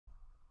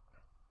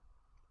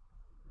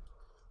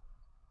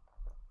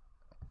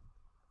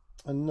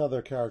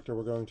Another character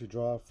we're going to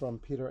draw from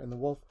Peter and the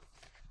Wolf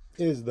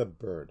is the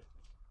bird.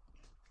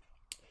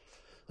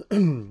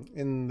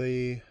 In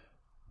the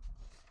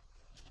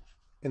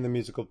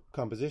musical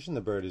composition,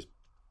 the bird is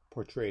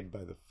portrayed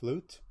by the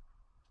flute.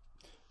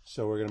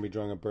 So we're going to be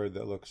drawing a bird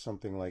that looks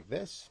something like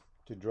this.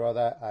 To draw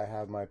that, I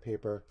have my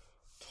paper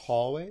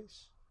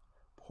Tallways,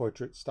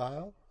 portrait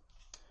style,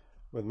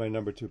 with my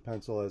number 2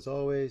 pencil as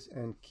always,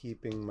 and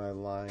keeping my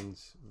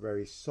lines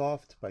very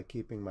soft by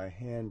keeping my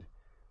hand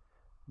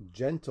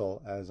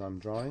gentle as I'm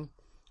drawing.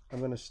 I'm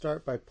going to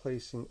start by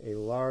placing a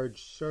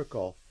large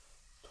circle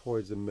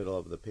towards the middle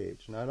of the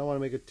page. Now I don't want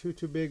to make it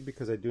too big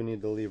because I do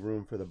need to leave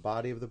room for the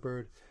body of the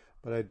bird,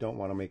 but I don't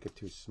want to make it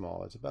too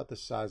small. It's about the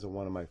size of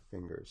one of my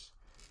fingers.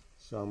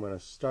 So I'm going to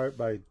start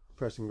by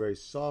pressing very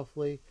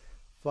softly,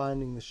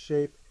 finding the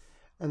shape,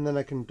 and then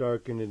I can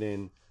darken it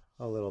in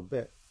a little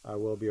bit. I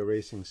will be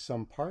erasing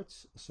some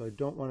parts, so I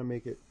don't want to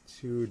make it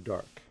too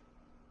dark.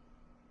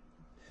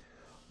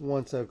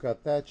 Once I've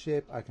got that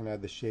shape, I can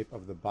add the shape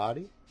of the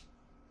body.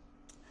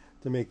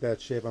 To make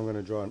that shape, I'm going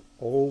to draw an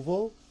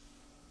oval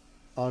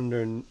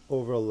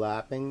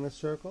overlapping the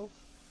circle.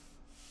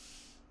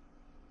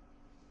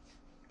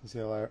 You see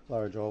a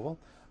large oval.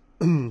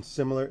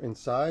 Similar in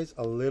size,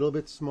 a little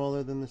bit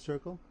smaller than the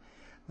circle.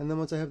 And then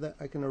once I have that,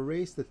 I can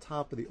erase the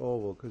top of the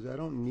oval because I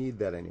don't need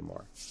that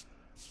anymore.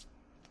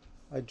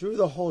 I drew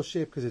the whole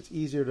shape because it's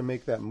easier to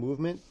make that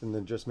movement than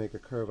to just make a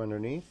curve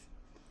underneath.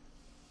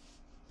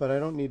 But I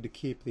don't need to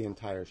keep the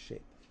entire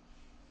shape.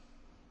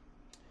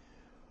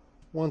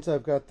 Once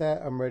I've got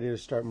that, I'm ready to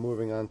start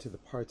moving on to the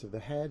parts of the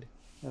head,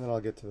 and then I'll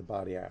get to the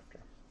body after.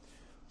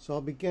 So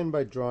I'll begin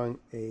by drawing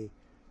a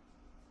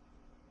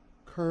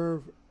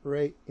curve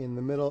right in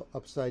the middle,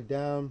 upside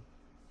down.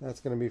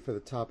 That's going to be for the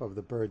top of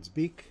the bird's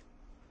beak.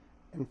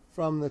 And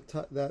from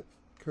that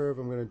curve,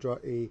 I'm going to draw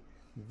a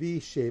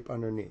V shape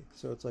underneath.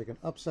 So it's like an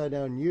upside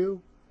down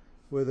U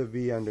with a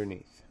V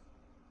underneath.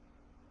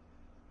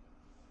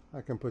 I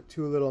can put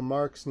 2 little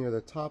marks near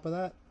the top of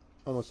that.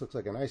 Almost looks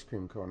like an ice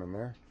cream cone in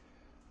there.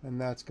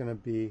 And that's going to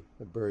be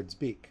the bird's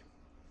beak.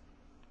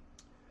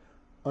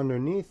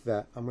 Underneath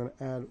that, I'm going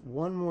to add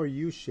one more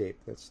U shape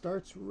that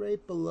starts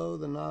right below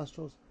the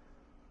nostrils.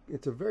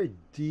 It's a very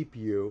deep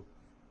U,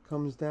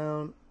 comes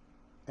down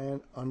and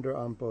under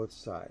on both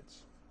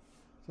sides.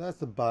 So that's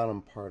the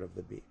bottom part of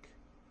the beak.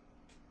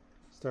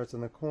 Starts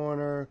in the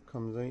corner,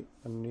 comes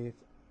underneath,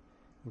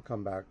 and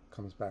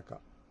comes back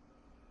up.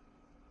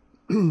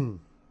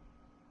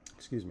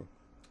 Excuse me.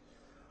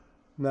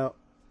 Now,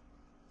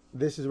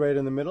 this is right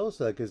in the middle,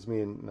 so that gives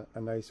me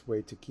a nice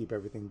way to keep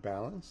everything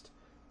balanced.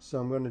 So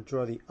I'm going to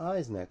draw the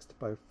eyes next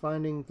by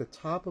finding the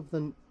top of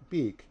the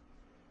beak,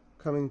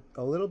 coming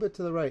a little bit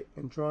to the right,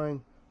 and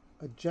drawing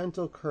a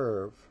gentle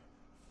curve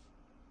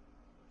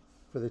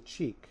for the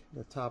cheek,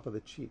 the top of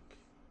the cheek.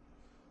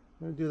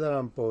 I'm going to do that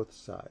on both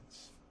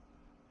sides.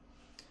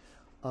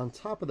 On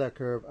top of that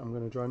curve, I'm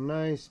going to draw a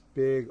nice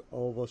big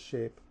oval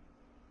shape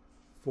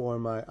for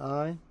my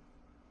eye.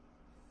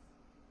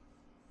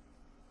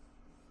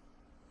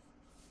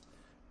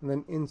 And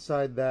then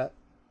inside that,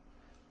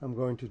 I'm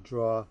going to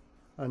draw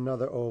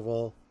another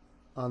oval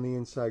on the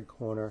inside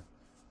corner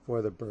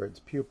for the bird's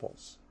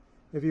pupils.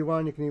 If you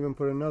want, you can even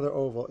put another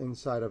oval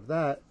inside of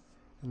that,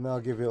 and that'll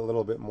give you a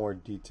little bit more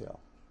detail.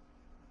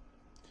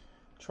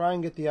 Try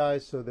and get the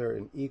eyes so they're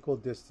an equal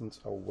distance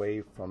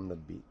away from the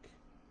beak.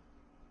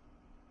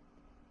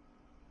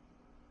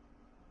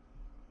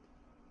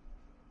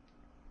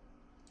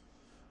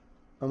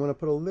 I'm going to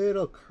put a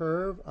little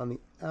curve on the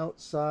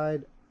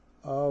outside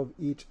of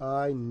each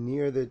eye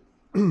near the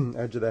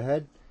edge of the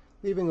head,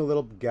 leaving a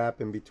little gap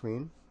in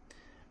between.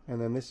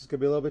 And then this is going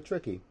to be a little bit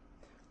tricky.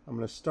 I'm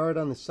going to start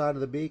on the side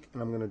of the beak,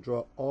 and I'm going to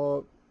draw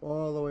all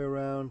the way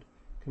around,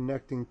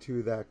 connecting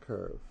to that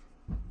curve.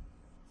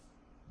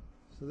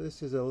 So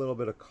this is a little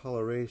bit of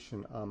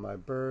coloration on my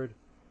bird,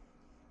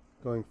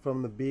 going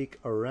from the beak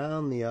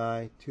around the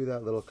eye to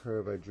that little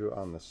curve I drew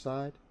on the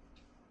side.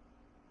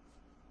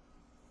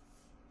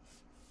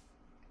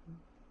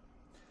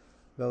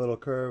 That little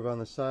curve on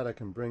the side I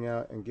can bring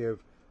out and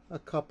give a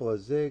couple of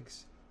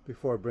zigs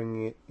before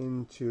bringing it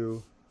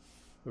into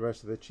the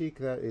rest of the cheek.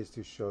 That is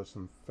to show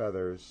some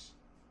feathers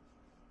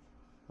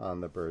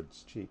on the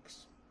bird's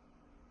cheeks.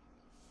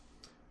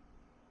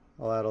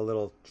 I'll add a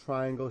little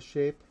triangle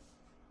shape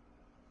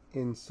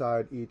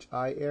inside each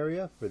eye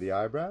area for the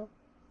eyebrow.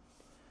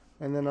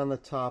 And then on the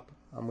top,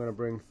 I'm going to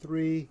bring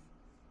 3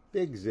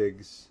 big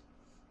zigs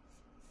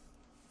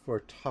for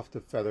a tuft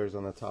of feathers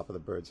on the top of the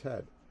bird's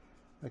head.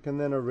 I can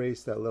then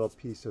erase that little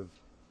piece of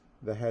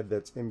the head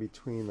that's in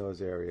between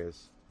those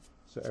areas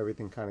so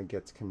everything kind of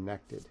gets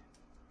connected.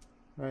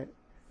 Right?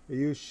 I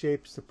use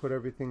shapes to put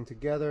everything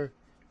together,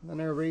 and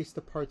then I erase the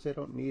parts I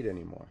don't need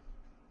anymore.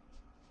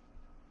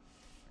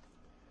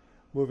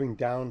 Moving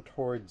down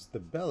towards the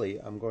belly,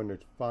 I'm going to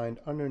find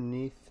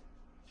underneath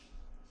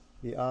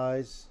the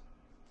eyes,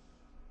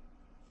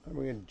 I'm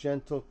going to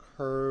gentle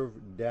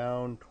curve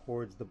down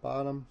towards the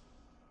bottom,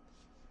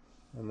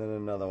 and then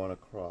another one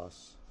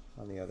across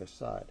on the other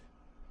side.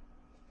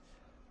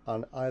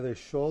 On either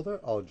shoulder,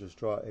 I'll just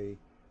draw a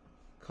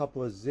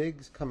couple of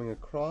zigs coming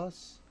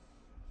across,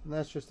 and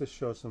that's just to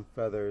show some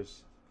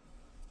feathers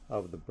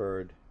of the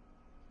bird.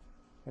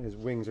 And his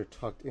wings are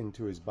tucked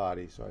into his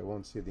body, so I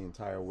won't see the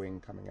entire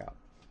wing coming out.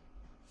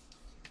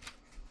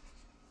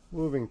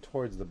 Moving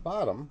towards the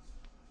bottom,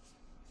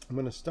 I'm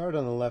going to start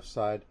on the left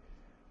side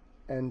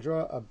and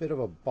draw a bit of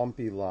a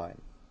bumpy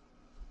line.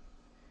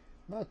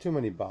 Not too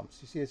many bumps.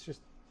 You see, it's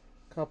just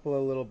a couple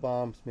of little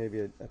bumps, maybe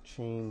a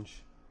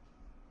change.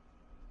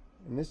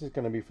 And this is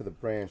going to be for the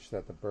branch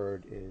that the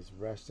bird is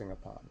resting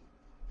upon.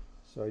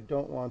 So I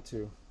don't want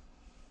to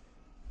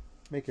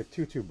make it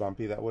too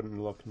bumpy. That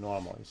wouldn't look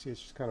normal. You see,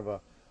 it's just kind of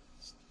a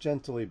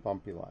gently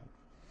bumpy line.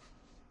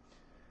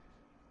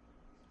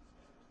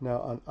 Now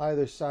on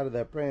either side of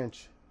that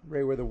branch,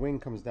 right where the wing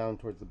comes down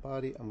towards the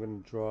body, I'm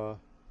going to draw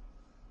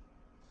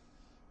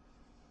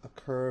a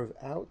curve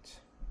out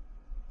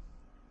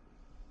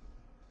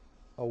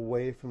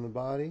away from the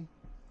body.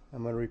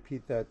 I'm going to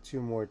repeat that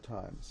 2 more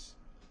times.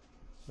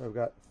 So I've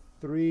got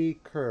 3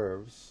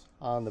 curves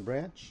on the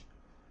branch.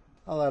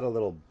 I'll add a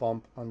little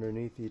bump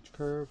underneath each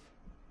curve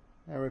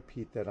and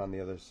repeat that on the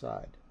other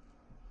side.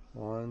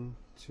 1,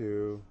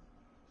 2,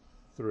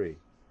 3.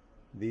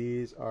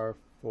 These are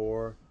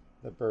for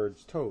the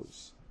bird's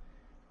toes.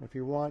 If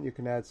you want, you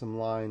can add some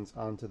lines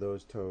onto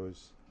those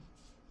toes.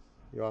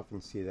 You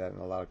often see that in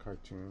a lot of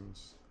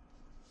cartoons.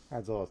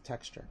 Adds a little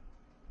texture.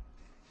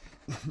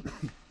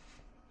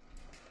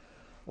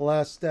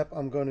 Last step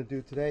I'm going to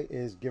do today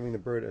is giving the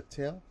bird a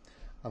tail.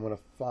 I'm going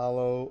to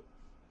follow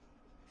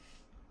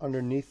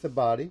underneath the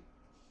body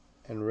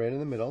and right in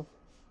the middle.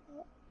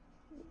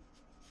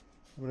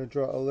 I'm going to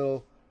draw a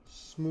little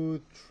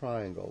smooth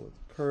triangle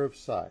with curved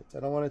sides. I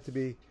don't want it to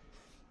be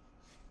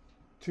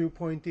too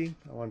pointy.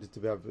 I want it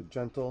to have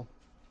gentle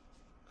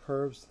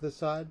curves to the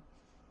side.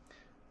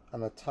 On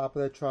the top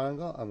of that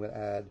triangle, I'm going to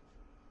add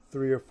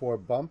 3 or 4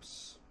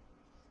 bumps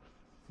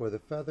for the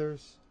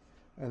feathers,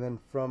 and then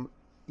from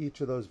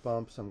each of those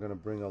bumps, I'm going to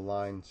bring a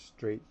line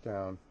straight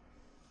down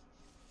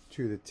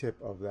to the tip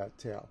of that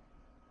tail.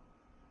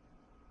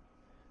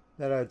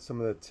 That adds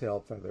some of the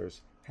tail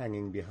feathers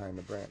hanging behind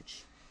the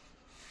branch.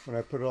 When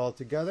I put it all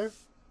together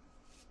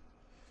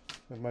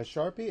with my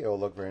Sharpie, it will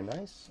look very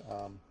nice.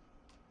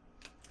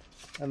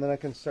 And then I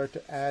can start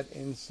to add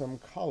in some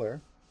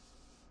color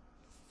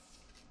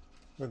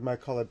with my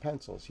colored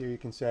pencils. Here you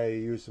can see I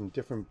use some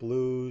different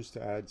blues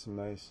to add some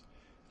nice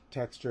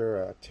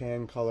texture, a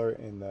tan color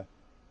in the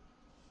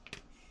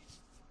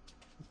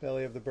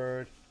belly of the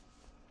bird.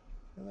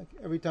 And like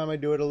every time I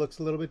do it, it looks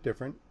a little bit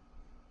different,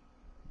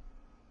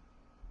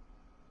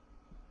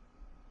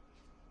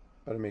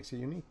 but it makes it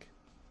unique.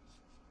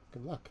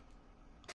 Good luck.